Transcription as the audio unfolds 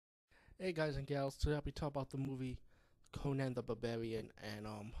Hey guys and gals, today I'll be talking about the movie Conan the Barbarian, and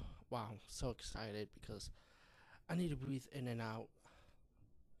wow, I'm so excited because I need to breathe in and out.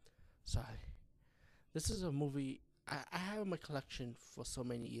 Sorry. This is a movie I have in my collection for so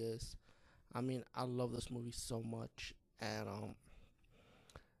many years. I mean, I love this movie so much, and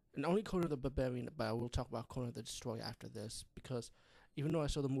only Conan the Barbarian, but I will talk about Conan the Destroyer after this because even though I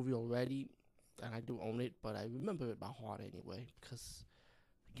saw the movie already, and I do own it, but I remember it by heart anyway because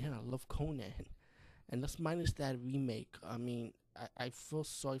again, I love Conan. And let's minus that remake. I mean, I feel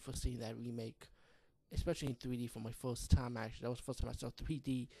sorry for seeing that remake, especially in 3D for my first time. Actually, that was the first time I saw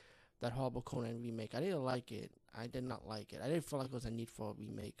 3D. That horrible Conan remake. I didn't like it. I did not like it. I didn't feel like there was a need for a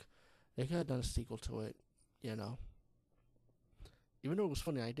remake. They could have done a sequel to it, you know. Even though it was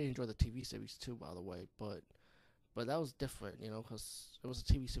funny, I did enjoy the TV series too, by the way. But that was different, you know, because it was a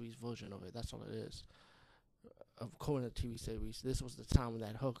TV series version of it. That's all it is. Of Conan the TV series. This was the time when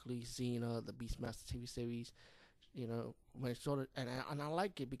that Hercules, Xena, the Beastmaster TV series, you know, when it started, and I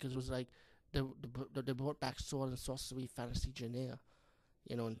like it because it was like they brought back sword and sorcery, fantasy genre,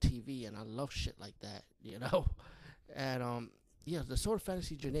 you know, in TV, and I love shit like that, you know, and yeah, the sword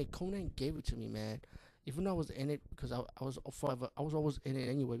fantasy genre, Conan gave it to me, man. Even though I was in it because I was forever, I was always in it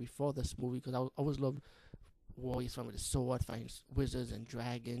anyway before this movie because I always loved warriors from the sword, fighting wizards and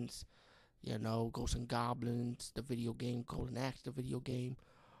dragons, you know, Ghosts and Goblins, the video game, Golden Axe, the video game,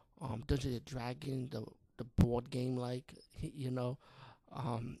 Dungeons and Dragons, the board game, like, you know,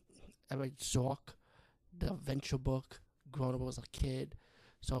 I read Zork, the adventure book, growing up as a kid.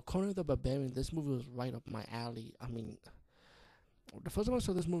 So Conan the Barbarian, this movie was right up my alley. I mean, the first time I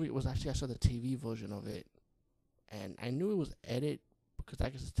saw this movie was actually I saw the TV version of it, and I knew it was edited because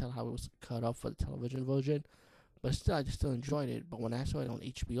I could just tell how it was cut up for the television version. But still, I just still enjoyed it. But when I saw it on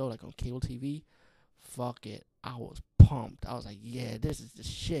HBO, like on cable TV, fuck it, I was pumped. I was like, yeah, this is the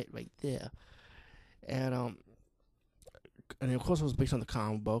shit right there. And and of course it was based on the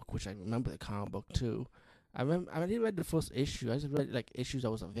comic book, which I remember the comic book too. I didn't read the first issue. I just read like issues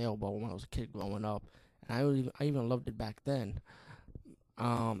that was available when I was a kid growing up, and I even loved it back then.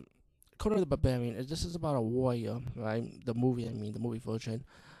 Um, Conan the Barbarian. This is about a warrior, right? The movie, I mean, the movie version,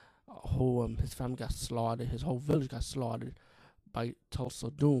 who his family got slaughtered, his whole village got slaughtered by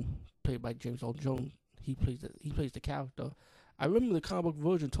Thulsa Doom, played by James Earl Jones. He plays the character. I remember the comic book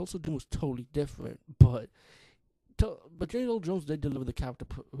version. Thulsa Doom was totally different, but James Earl Jones did deliver the character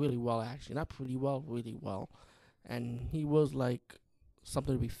really well, actually, not pretty well, really well, and he was like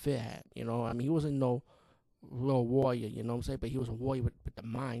something to be fair at. You know, I mean, he wasn't no real warrior, you know what I'm saying? But he was a warrior with the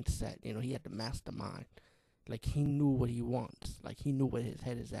mindset. You know, he had the mastermind. Like he knew what he wants. Like he knew where his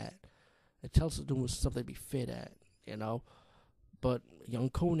head is at. And Chelsea Doom was something to be fit at, you know. But young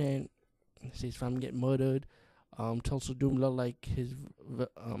Conan sees his family get murdered. Tulsa Doom looked like his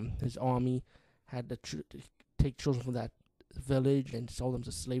army had to take children from that village and sell them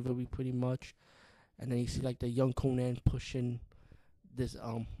to slavery, pretty much. And then you see like the young Conan pushing this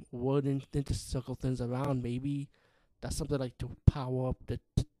wooden thing to circle things around. Maybe that's something like to power up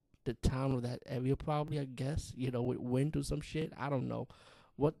the town of that area, probably, I guess, you know, with wind or some shit. I don't know.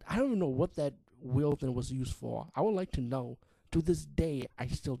 I don't even know what that wheel thing was used for. I would like to know. To this day, I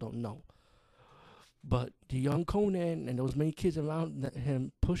still don't know. But the young Conan and there was many kids around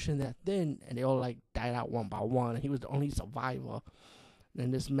him pushing that thing, and they all like died out one by one. And he was the only survivor.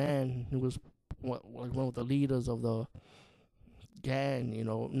 And this man who was one of the leaders of the gang, you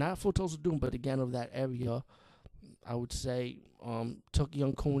know, not for Tulsa Doom, but the gang of that area, I would say, took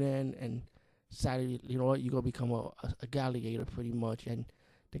young Conan and decided, you know what, you're gonna become a gladiator, pretty much. And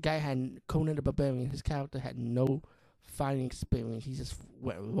the guy had Conan the Barbarian. His character had no fighting experience. He just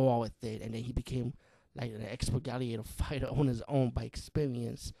went raw with it, and then he became like an expert gladiator fighter on his own by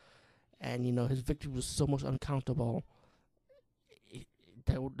experience. And you know, his victory was so much uncountable.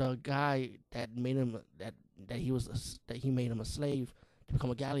 The guy that made him that he made him a slave to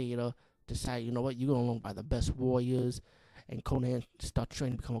become a gladiator decided, you know what, you're gonna learn by the best warriors. And Conan started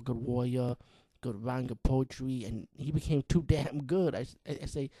training to become a good warrior, good writing, good poetry, and he became too damn good. I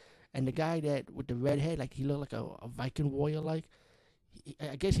say, and the guy that with the red head, like he looked like a Viking warrior, like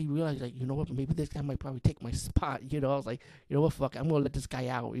I guess he realized, like, you know what, maybe this guy might probably take my spot. You know, I was like, you know what, fuck, I'm gonna let this guy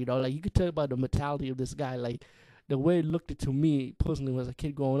out. You know, like you could tell about the mentality of this guy, like the way it looked to me personally as a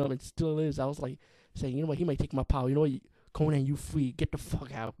kid growing up, it still is. I was like saying, you know what, he might take my power. You know what, Conan, you free, get the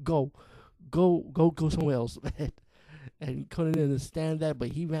fuck out, go somewhere else, man. And Conan didn't understand that, but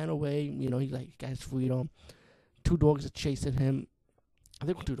he ran away. You know, he's like, got his freedom. Two dogs are chasing him. I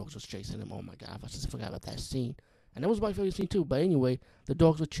think two dogs was chasing him. Oh my god, I just forgot about that scene. And that was my favorite scene too. But anyway, the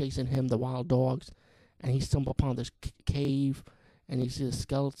dogs were chasing him, the wild dogs, and he stumbled upon this cave, and he sees the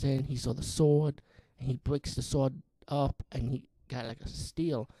skeleton. He saw the sword, and he breaks the sword up, and he got like a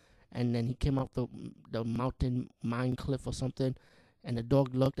steel, and then he came up the mountain mine cliff or something, and the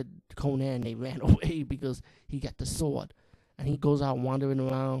dog looked at Conan and they ran away because he got the sword, and he goes out wandering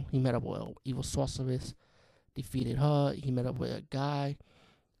around. He met up with an evil sorceress, defeated her. He met up with a guy,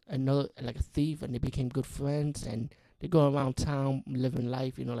 another like a thief, and they became good friends, and they go around town living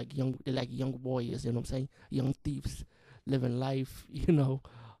life, they're like young warriors, you know what I'm saying? Young thieves living life,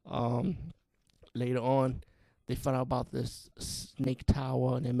 Um, later on, they found out about this snake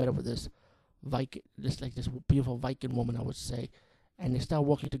tower, and they met up with this Viking, this beautiful Viking woman, I would say, and they start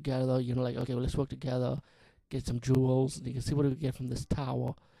working together. Okay, well, let's work together, get some jewels. They can see what we get from this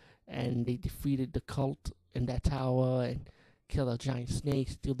tower, and they defeated the cult in that tower and kill a giant snake,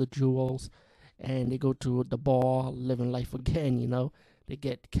 steal the jewels, and they go to the bar, living life again. They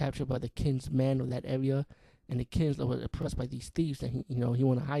get captured by the kinsman of that area, and the kins were oppressed by these thieves, and he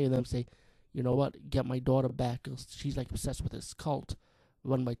want to hire them. Say, you know what, get my daughter back, 'cause she's like obsessed with this cult,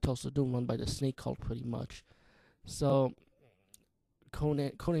 run by Thulsa Doom, run by the snake cult, pretty much. So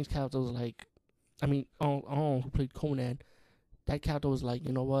Conan's character was like, all who played Conan, that character was like,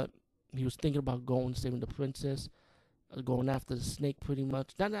 you know what, he was thinking about going saving the princess, going after the snake, pretty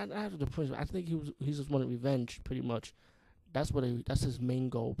much. Not after the princess. I think he just wanted revenge, pretty much. That's his main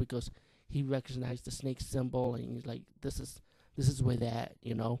goal, because he recognized the snake symbol, and he's like, this is where they're at.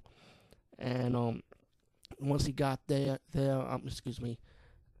 And once he got there,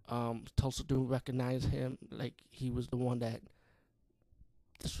 Tulsa Doom recognized him, like he was the one that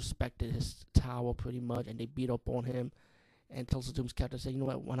disrespected his tower, pretty much, and they beat up on him. And Tulsa Doom's character said, you know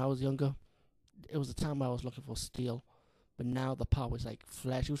what, when I was younger, it was the time I was looking for steel, but now the power is like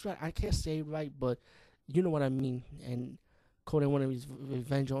flash. He was right. I can't say it right, but you know what I mean. And Conan wanted his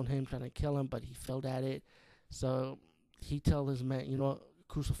revenge on him, trying to kill him, but he failed at it. So he told his man,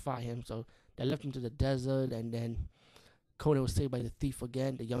 crucify him. So they left him to the desert, and then Conan was saved by the thief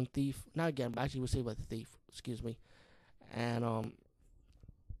again, the young thief. Not again, but actually he was saved by the thief. Excuse me. And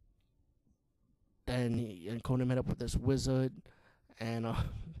and Conan met up with this wizard, and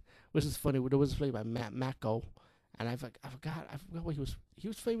which is funny. The wizard played by Matt Mako, and I forgot what he was. He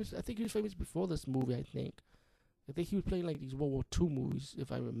was famous. I think he was famous before this movie. I think he was playing like these World War II movies,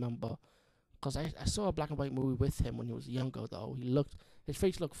 if I remember. Cause I saw a black and white movie with him when he was younger, though. His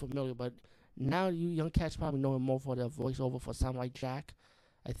face looked familiar, but now you young cats probably know him more for the voiceover for Samurai Jack.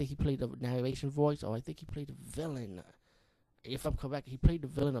 I think he played the narration voice, or I think he played the villain. If I'm correct, he played the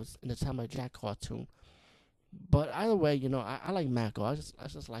villain in the Samurai Jack cartoon. But either way, I like Mako. I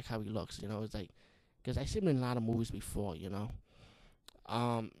just like how he looks. It's like, because I've seen him in a lot of movies before.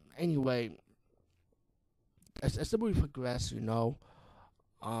 Anyway, as the movie progressed,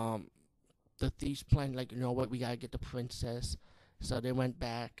 the thieves planned, like, what, we gotta get the princess. So they went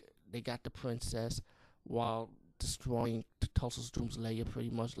back, they got the princess, while destroying Tulsa Doom's lair pretty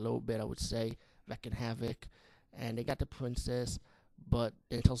much a little bit, I would say, wrecking havoc. And they got the princess, but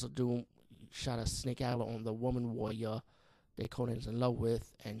then Thulsa Doom shot a snake arrow on the woman warrior that Conan's in love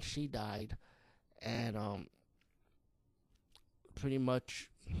with, and she died. And pretty much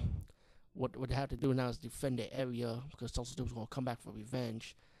what they have to do now is defend the area, because Thulsa Doom's gonna come back for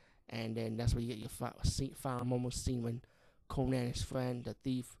revenge. And then that's where you get your final moment scene when Conan, his friend, the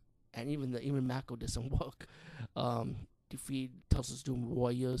thief, and even Mako did some work, defeat Tulsa Doom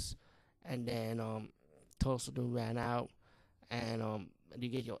warriors, and then Tulsa Doom ran out, and you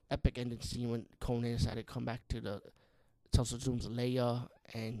get your epic ending scene when Conan decided to come back to the Tulsa Doom's lair,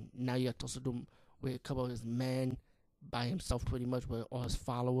 and now you have Tulsa Doom with a couple of his men by himself, pretty much, with all his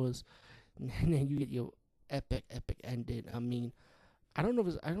followers, and then you get your epic ending. I don't know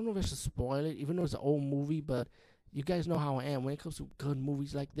if I should spoil it, even though it's an old movie, but you guys know how I am when it comes to good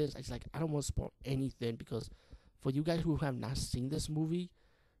movies like this. It's like I don't want to spoil anything, because for you guys who have not seen this movie,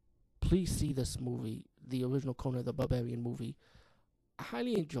 please see this movie, the original Conan the Barbarian movie. I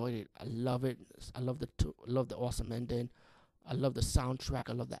highly enjoyed it. I love it. I love the awesome ending. I love the soundtrack.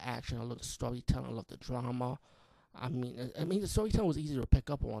 I love the action. I love the storytelling. I love the drama. I mean, the storytelling was easy to pick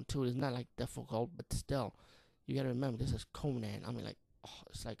up on too. It's not like difficult, but still, you gotta remember this is Conan.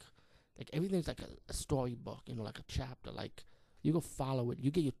 It's like everything's like a storybook, like a chapter. Like you can follow it.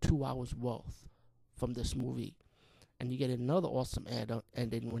 You get your 2 hours worth from this movie, and you get another awesome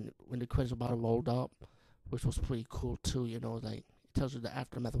ending when the credits about to rolled up, which was pretty cool too. Like it tells you the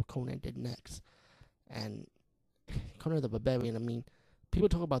aftermath of what Conan did next, and Conan the Barbarian. People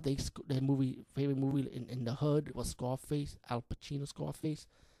talk about their favorite movie in the hood was Scarface, Al Pacino Scarface.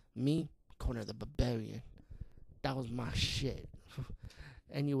 Me, Conan the Barbarian. That was my shit.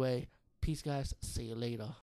 Anyway, peace, guys. See you later.